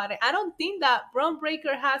mad about it. I don't think that Braun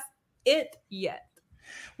Breaker has it yet,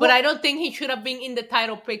 but I don't think he should have been in the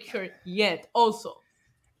title picture yet. Also,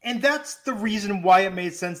 and that's the reason why it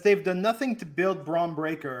made sense. They've done nothing to build Braun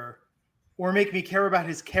Breaker or make me care about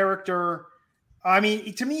his character. I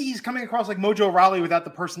mean, to me, he's coming across like Mojo Rawley without the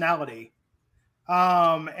personality.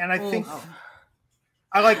 And I think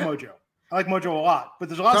I like Mojo. I like Mojo a lot, but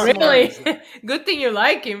there's a lot of similarities. Really? Good thing you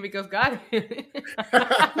like him because God. No,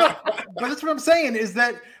 but that's what I'm saying is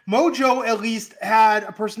that Mojo at least had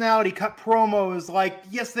a personality, cut promos. Like,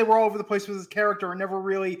 yes, they were all over the place with his character and never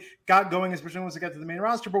really got going, especially once they got to the main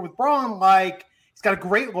roster. But with Braun, like, he's got a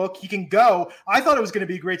great look. He can go. I thought it was going to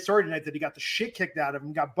be a great story tonight that he got the shit kicked out of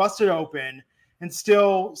him, got busted open, and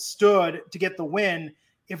still stood to get the win.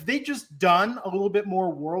 If they just done a little bit more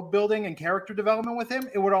world building and character development with him,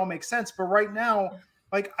 it would all make sense. But right now,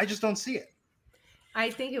 like, I just don't see it. I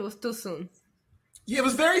think it was too soon. Yeah, it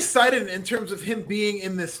was very sudden in terms of him being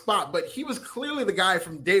in this spot, but he was clearly the guy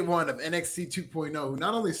from day one of NXT 2.0 who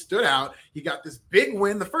not only stood out, he got this big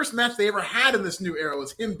win. The first match they ever had in this new era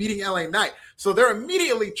was him beating LA Knight. So they're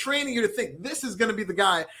immediately training you to think this is going to be the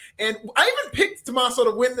guy. And I even picked Tommaso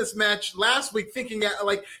to win this match last week thinking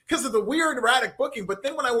like because of the weird erratic booking. But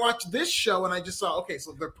then when I watched this show and I just saw, okay,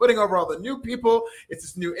 so they're putting over all the new people. It's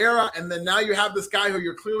this new era. And then now you have this guy who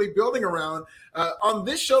you're clearly building around. On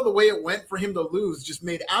this show, the way it went for him to lose just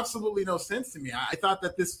made absolutely no sense to me. I thought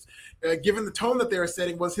that this, given the tone that they were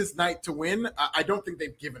setting, was his night to win. I don't think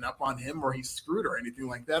they've given up on him or he's screwed or anything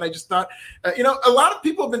like that. I just thought, a lot of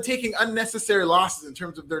people have been taking unnecessary losses in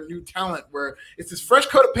terms of their new talent where it's this fresh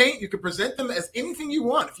coat of paint. You can present them as anything you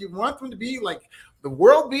want. If you want them to be like the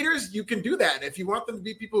world beaters, you can do that. If you want them to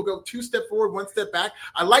be people who go 2 steps forward, 1 step back,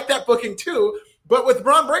 I like that booking too. But with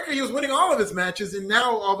Braun Breaker, he was winning all of his matches. And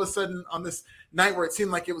now all of a sudden on this night where it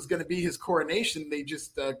seemed like it was going to be his coronation, they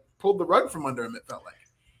just pulled the rug from under him, it felt like.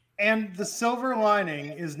 And the silver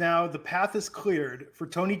lining is now the path is cleared for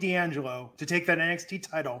Tony D'Angelo to take that NXT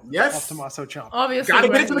title off Tommaso Ciampa. Obviously, gotta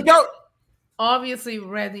get it to the GOAT. Obviously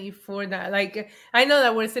ready for that. Like, I know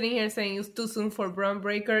that we're sitting here saying it's too soon for Braun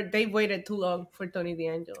Breaker. They waited too long for Tony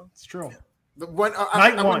D'Angelo. It's true. When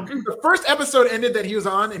the first episode ended that he was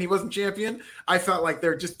on and he wasn't champion, I felt like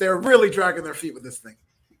they're really dragging their feet with this thing.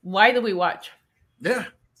 Why do we watch? Yeah,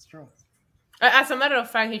 it's true. As a matter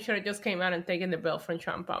of fact, he should have just came out and taken the belt from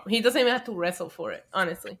Ciampa. He doesn't even have to wrestle for it,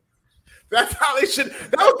 honestly. That's how they should.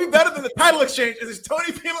 That would be better than the title exchange. Is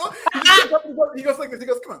Tony people? He goes like this. He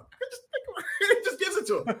goes, "Come on," he just gives it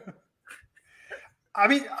to him. I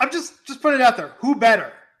mean, I'm just putting it out there. Who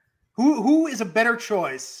better? Who is a better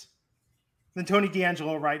choice than Tony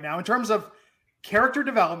D'Angelo right now in terms of character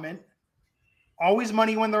development? Always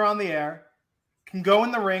money when they're on the air. Can go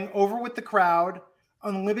in the ring, over with the crowd,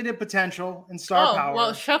 unlimited potential and star power.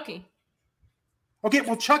 Well, Chucky. Okay,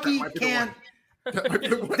 well, Chucky can't.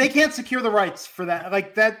 They can't secure the rights for that.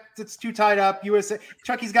 Like that's too tied up. USA.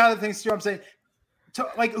 Chucky's got other things to do. I'm saying,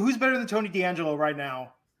 who's better than Tony D'Angelo right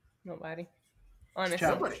now? Nobody. Honestly,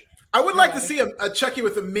 nobody. I would like to see a Chucky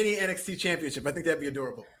with a mini NXT championship. I think that'd be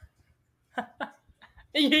adorable.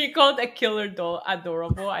 You called a killer doll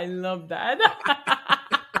adorable. I love that.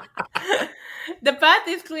 The path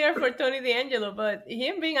is clear for Tony D'Angelo, but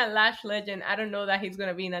him being a Lash legend, I don't know that he's going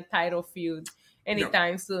to be in a title feud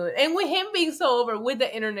anytime soon. And with him being so over with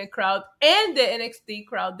the internet crowd and the NXT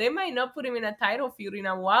crowd, they might not put him in a title feud in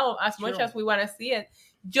a while as much as we want to see it,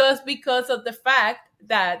 just because of the fact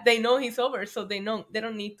that they know he's over, so they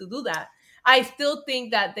don't need to do that. I still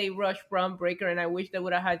think that they rushed Braun Breaker, and I wish they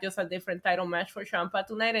would have had just a different title match for Ciampa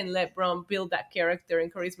tonight and let Braun build that character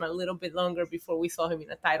and charisma a little bit longer before we saw him in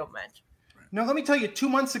a title match. Now, let me tell you, 2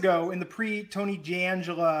 months ago in the pre-Tony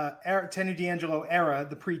D'Angelo era,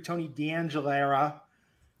 the pre-Tony D'Angelo era,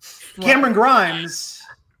 Cameron Grimes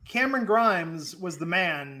was the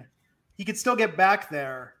man. He could still get back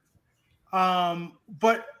there.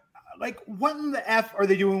 But like, what in the F are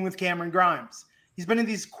they doing with Cameron Grimes? He's been in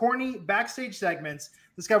these corny backstage segments.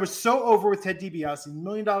 This guy was so over with Ted DiBiase, $1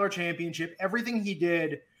 million championship. Everything he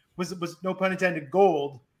did was no pun intended,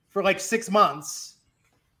 gold for like 6 months.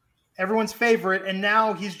 Everyone's favorite. And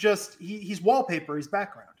now he's wallpaper, he's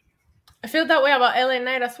background. I feel that way about LA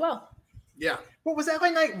Knight as well. Yeah. But was LA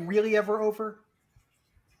Knight really ever over?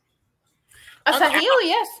 As a heel,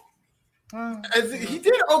 yes. He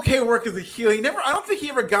did okay work as a heel. I don't think he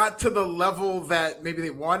ever got to the level that maybe they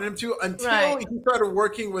wanted him to until he started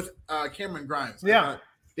working with Cameron Grimes. Yeah.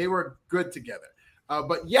 They were good together.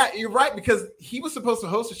 But yeah, you're right, because he was supposed to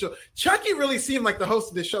host the show. Chucky really seemed like the host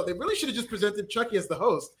of this show. They really should have just presented Chucky as the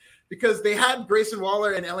host, because they had Grayson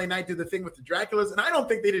Waller and LA Knight do the thing with the Draculas, and I don't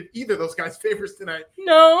think they did either of those guys favors tonight.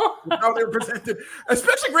 No. How they were presented,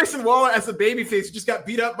 especially Grayson Waller as a babyface who just got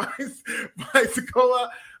beat up by Sikoa.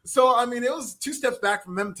 So, I mean, it was 2 steps back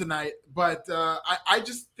from them tonight. But I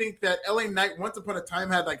just think that LA Knight once upon a time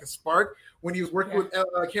had like a spark when he was working with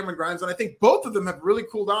Cameron Grimes. And I think both of them have really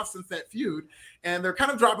cooled off since that feud. And they're kind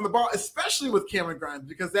of dropping the ball, especially with Cameron Grimes,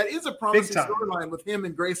 because that is a promising storyline with him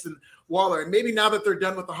and Grayson Waller. And maybe now that they're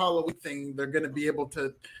done with the Halloween thing, they're going to be able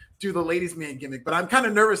to do the ladies' man gimmick. But I'm kind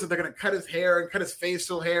of nervous that they're going to cut his hair and cut his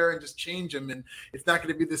facial hair and just change him. And it's not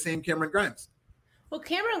going to be the same Cameron Grimes. Well,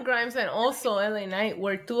 Cameron Grimes and also LA Knight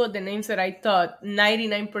were 2 of the names that I thought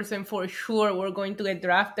 99% for sure were going to get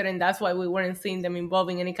drafted, and that's why we weren't seeing them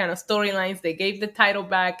involving any kind of storylines. They gave the title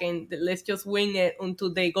back, and let's just wing it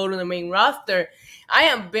until they go to the main roster.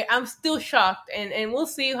 I'm still shocked, and we'll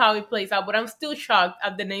see how it plays out, but I'm still shocked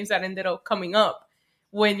at the names that ended up coming up.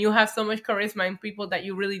 When you have so much charisma and people that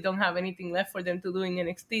you really don't have anything left for them to do in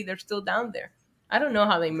NXT, they're still down there. I don't know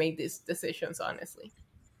how they made these decisions, honestly.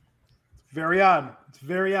 Very odd. It's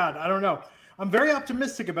very odd. I don't know. I'm very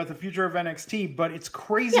optimistic about the future of NXT, but it's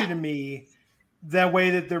crazy to me the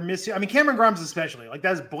way that they're missing. I mean, Cameron Grimes especially. Like,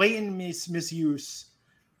 that's blatant misuse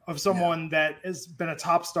of someone that has been a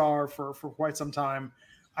top star for quite some time.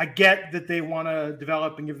 I get that they want to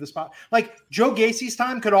develop and give the spot. Like, Joe Gacy's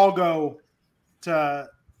time could all go to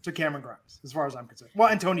Cameron Grimes, as far as I'm concerned. Well,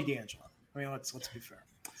 and Tony D'Angelo. I mean, let's be fair.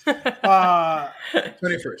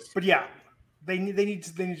 21st. But yeah. They need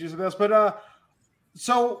to do something else. But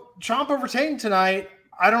so Ciampa retained tonight.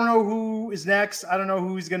 I don't know who is next. I don't know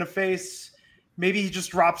who he's going to face. Maybe he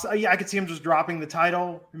just drops. I could see him just dropping the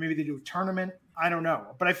title. Maybe they do a tournament. I don't know.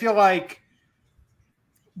 But I feel like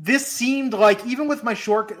this seemed like, even with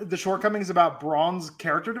the shortcomings about Braun's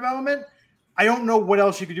character development, I don't know what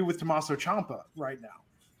else you could do with Tommaso Ciampa right now.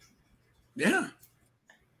 Yeah.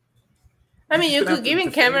 I mean, you could give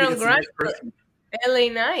him Cameron Grimes. LA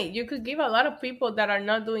Knight. You could give a lot of people that are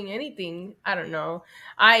not doing anything. I don't know.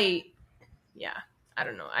 I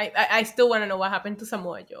don't know. I still want to know what happened to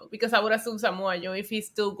Samoa Joe, because I would assume Samoa Joe, if he's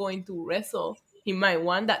still going to wrestle, he might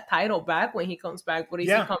want that title back when he comes back. But is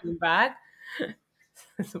he coming back?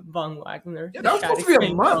 Von Wagner. Yeah, that was supposed to be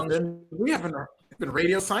a month, and we haven't been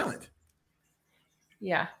radio silent.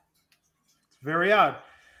 Yeah. Very odd.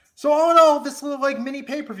 So all in all, this little like mini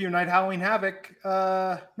pay-per-view night, Halloween Havoc.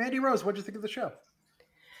 Mandy Rose, what did you think of the show?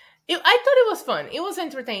 I thought it was fun. It was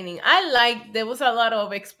entertaining. There was a lot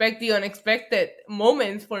of unexpected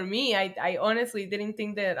moments for me. I honestly didn't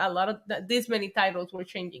think that a lot of this many titles were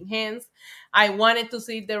changing hands. I wanted to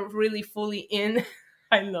see if they're really fully in.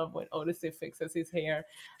 I love when Odyssey fixes his hair.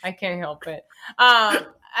 I can't help it. I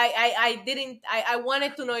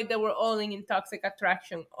wanted to know if they were all in Toxic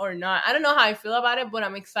Attraction or not. I don't know how I feel about it, but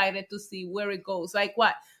I'm excited to see where it goes. Like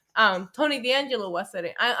what Tony D'Angelo was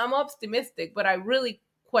saying. I'm optimistic, but I really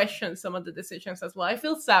question some of the decisions as well. I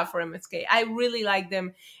feel sad for MSK. I really like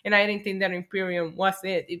them, and I didn't think that Imperium was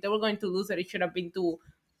it. If they were going to lose it should have been to,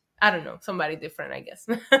 I don't know, somebody different, I guess.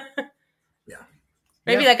 Yeah.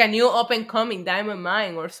 Maybe like a new up-and-coming Diamond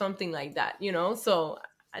Mine or something like that, you know? So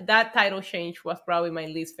that title change was probably my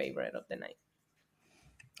least favorite of the night.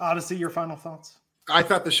 Odyssey, your final thoughts? I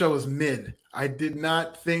thought the show was mid. I did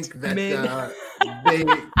not think that they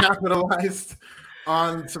capitalized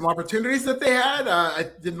on some opportunities that they had. I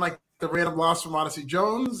didn't like the random loss from Odyssey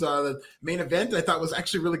Jones. The main event I thought was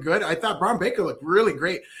actually really good. I thought Braun Baker looked really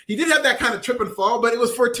great. He did have that kind of trip and fall, but it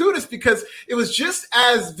was fortuitous because it was just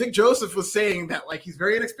as Vic Joseph was saying that, like, he's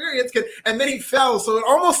very inexperienced, and then he fell. So it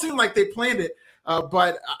almost seemed like they planned it.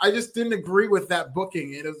 but I just didn't agree with that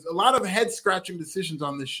booking. It was a lot of head-scratching decisions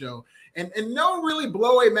on this show. And no really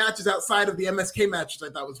blow-away matches outside of the MSK matches I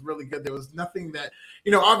thought was really good. There was nothing that,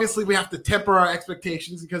 obviously we have to temper our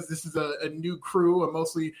expectations because this is a new crew, a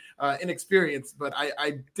mostly inexperienced. But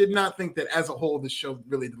I did not think that as a whole this show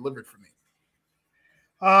really delivered for me.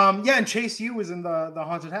 And Chase U was in the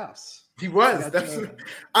haunted house. He was.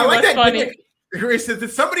 I like that. Funny. He said,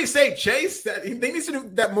 did somebody say Chase? That they need to do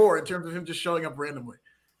that more in terms of him just showing up randomly.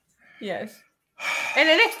 Yes. And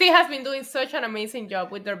NXT has been doing such an amazing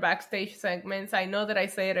job with their backstage segments. I know that I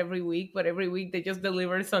say it every week, but every week they just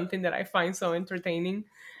deliver something that I find so entertaining.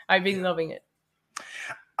 I've been loving it.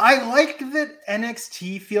 I like that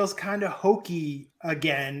NXT feels kind of hokey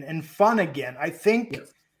again and fun again. I think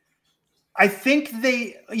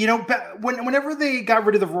they, whenever they got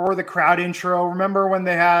rid of the Roar the Crowd intro, remember when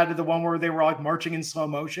they had the one where they were like marching in slow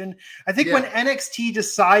motion? I think when NXT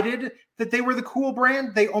decided that they were the cool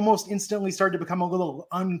brand, they almost instantly started to become a little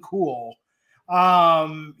uncool,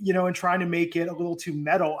 and trying to make it a little too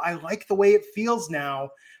metal. I like the way it feels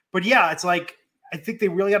now, but yeah, it's like, I think they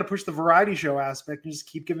really got to push the variety show aspect and just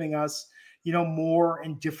keep giving us, more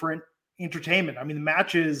and different entertainment. I mean, the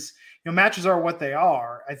matches are what they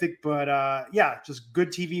are, I think, but just good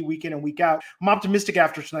TV week in and week out. I'm optimistic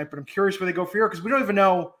after tonight, but I'm curious where they go from here because we don't even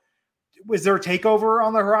know. Is there a takeover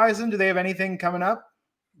on the horizon? Do they have anything coming up?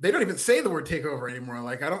 They don't even say the word takeover anymore.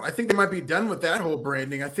 I think they might be done with that whole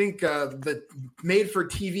branding. I think the made for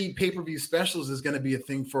TV pay-per-view specials is going to be a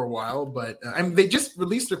thing for a while, but they just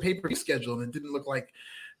released their pay-per-view schedule and it didn't look like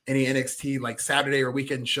any NXT like Saturday or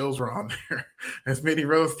weekend shows were on there. As Mandy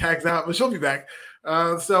Rose tags out, but she'll be back.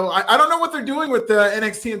 So I don't know what they're doing with the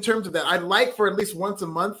NXT in terms of that. I'd like for at least once a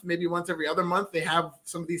month, maybe once every other month, they have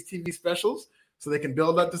some of these TV specials so they can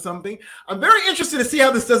build up to something. I'm very interested to see how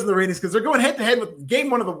this does in the ratings because they're going head-to-head with Game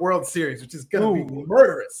 1 of the World Series, which is going to be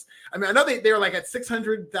murderous. I mean, I know they were like at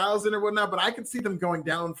 600,000 or whatnot, but I could see them going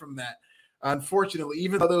down from that. Unfortunately,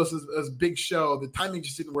 even though this was a big show, the timing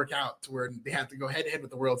just didn't work out to where they had to go head-to-head with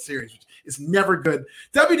the World Series, which is never good.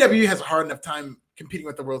 WWE has a hard enough time competing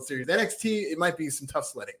with the World Series. NXT, it might be some tough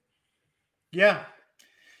sledding. Yeah.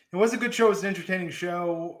 It was a good show. It was an entertaining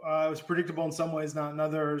show. It was predictable in some ways, not in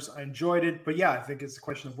others. I enjoyed it. But yeah, I think it's a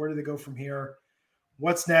question of where do they go from here?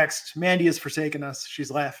 What's next? Mandy has forsaken us.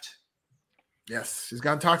 She's left. Yes, she's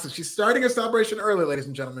gone toxic. She's starting her celebration early, ladies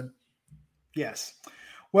and gentlemen. Yes.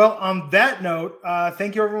 Well, on that note,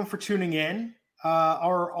 thank you everyone for tuning in.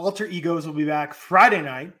 Our alter egos will be back Friday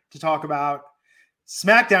night to talk about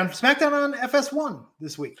SmackDown. SmackDown on FS1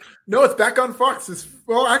 this week. No, it's back on Fox.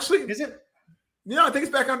 Actually, is it? No, I think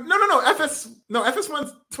it's back on. No.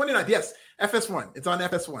 FS1's 29th. Yes, FS1. It's on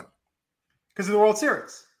FS1 because of the World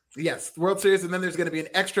Series. Yes, the World Series, and then there's going to be an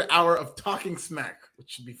extra hour of talking smack, which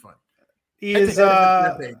should be fun. Is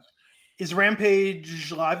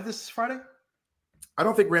Rampage live this Friday? I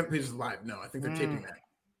don't think Rampage is live. No, I think they're taping that.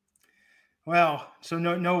 Well, so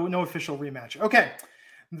no official rematch. Okay,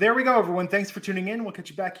 there we go, everyone. Thanks for tuning in. We'll catch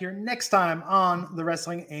you back here next time on the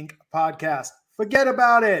Wrestling Inc. podcast. Forget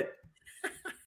about it.